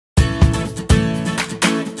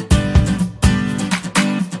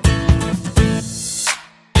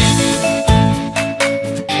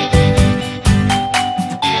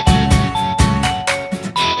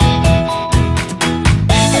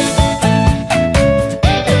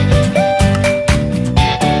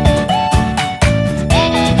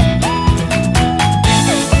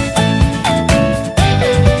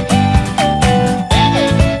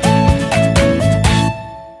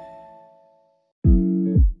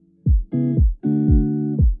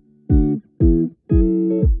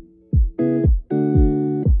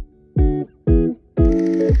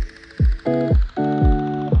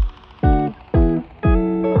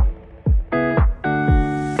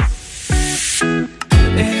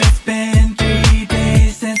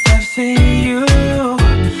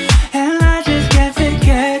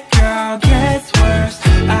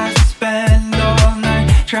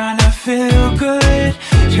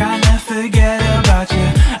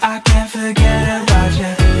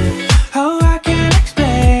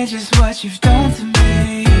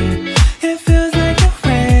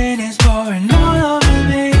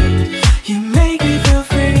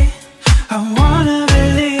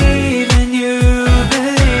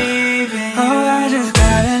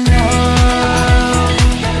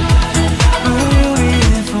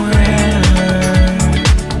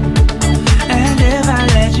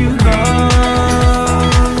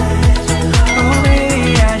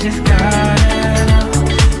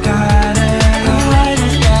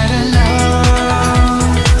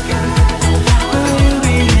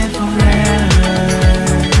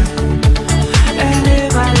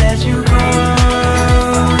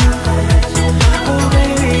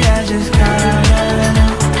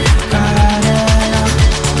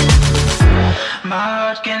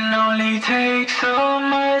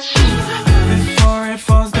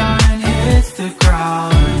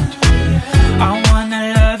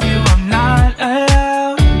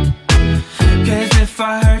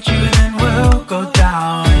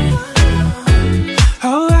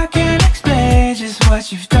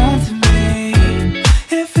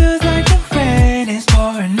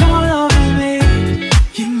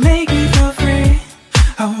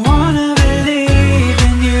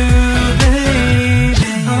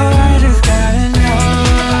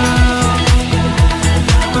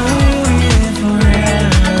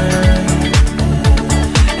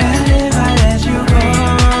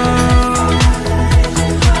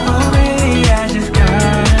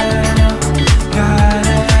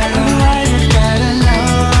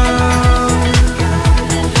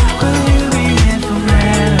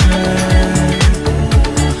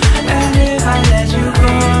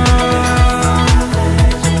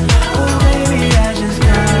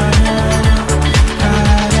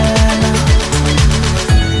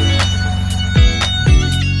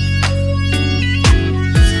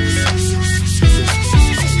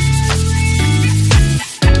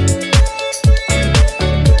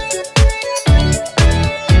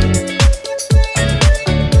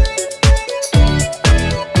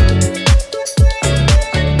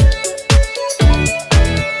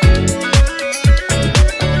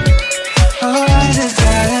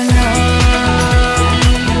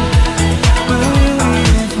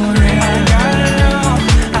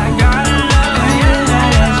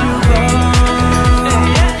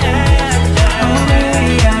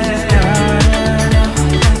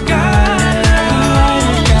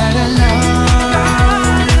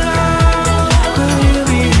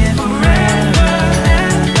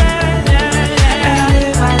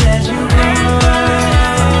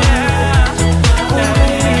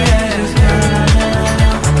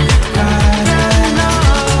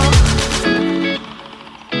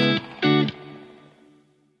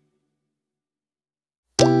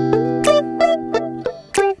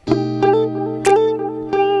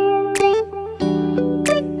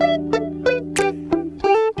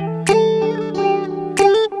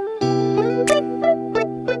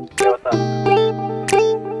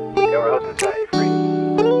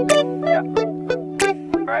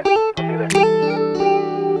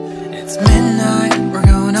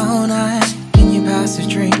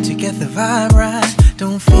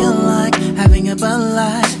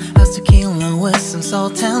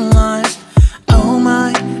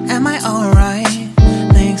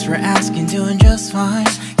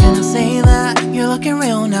looking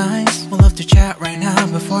real nice. We'll love to chat right now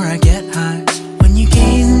before I get high. When you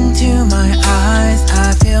gaze into my eyes,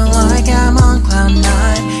 I feel like I'm on cloud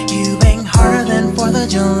nine. You bang harder than 4th of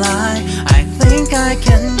July. I think I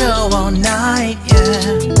can go all night, yeah.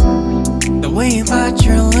 The way you bite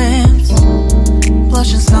your lips,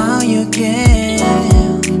 blush and smile you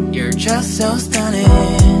give, you're just so stunning.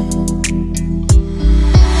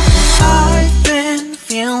 I've been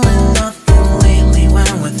feeling nothing lately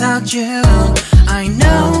when without you. I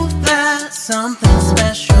know that something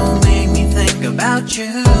special made me think about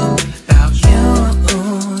you. About you,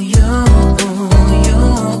 you, you.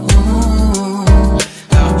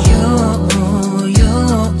 About you, you,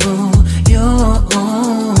 you.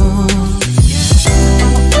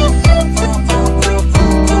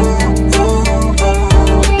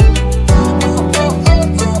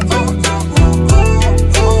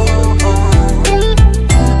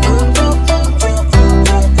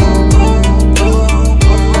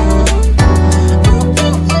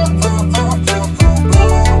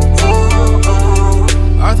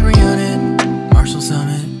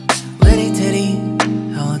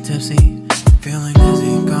 Feeling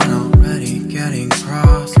dizzy, gone already, getting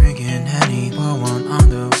cross. Drinking Henny, pour one on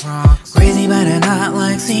the rocks. Crazy but not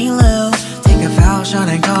like CeeLo. Take a foul shot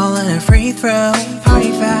and call it a free throw.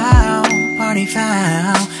 Party foul,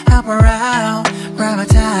 help her out, grab a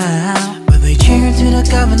towel. But they cheered to the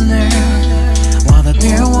governor, while the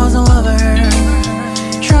beer was a lover.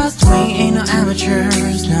 Trust we ain't no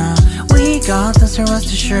amateurs, nah. We got this, so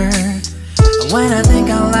rest assured. When I think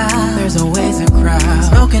out loud, there's always a crowd.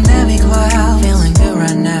 Smoking heavy cloud, feeling good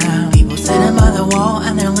right now. People sitting by the wall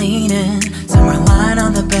and they're leaning. Somewhere lying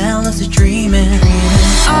on the bed, lucid dreaming.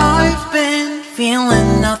 I've been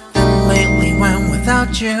feeling nothing lately when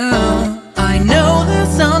without you. I know that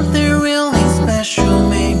something really special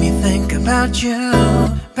made me think about you.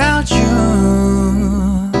 About you,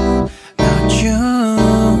 about you.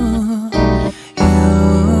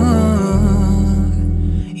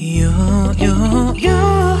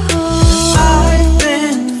 I've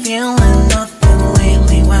been feeling nothing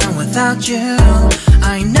lately when without you.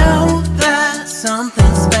 I know that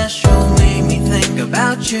something special made me think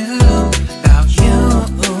about you. About you,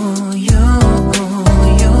 you,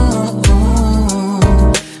 you.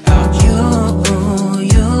 About you,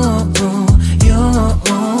 you, you.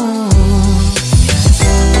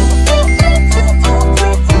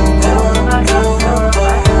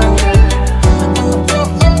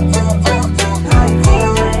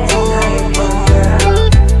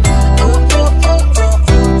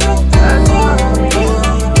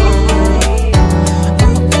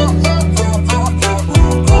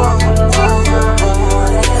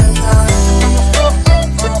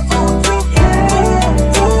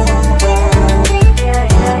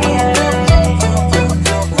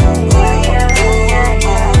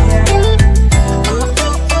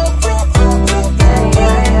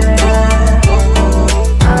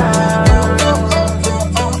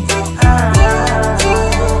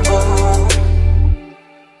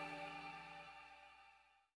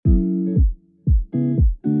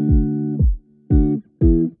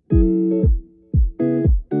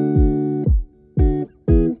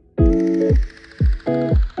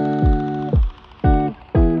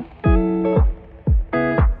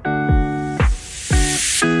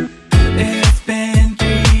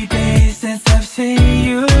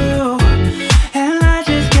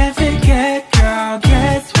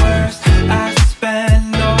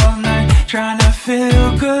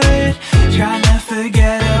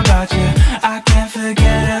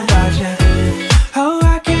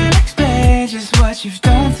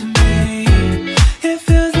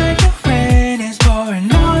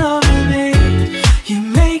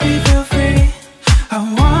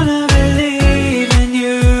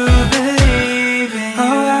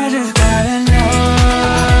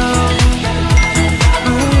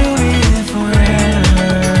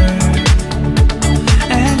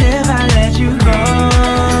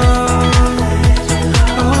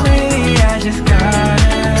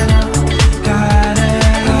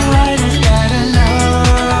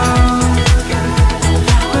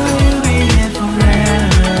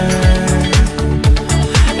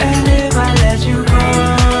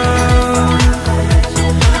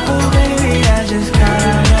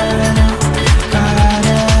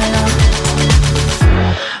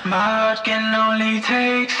 My heart can only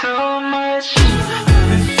take so much.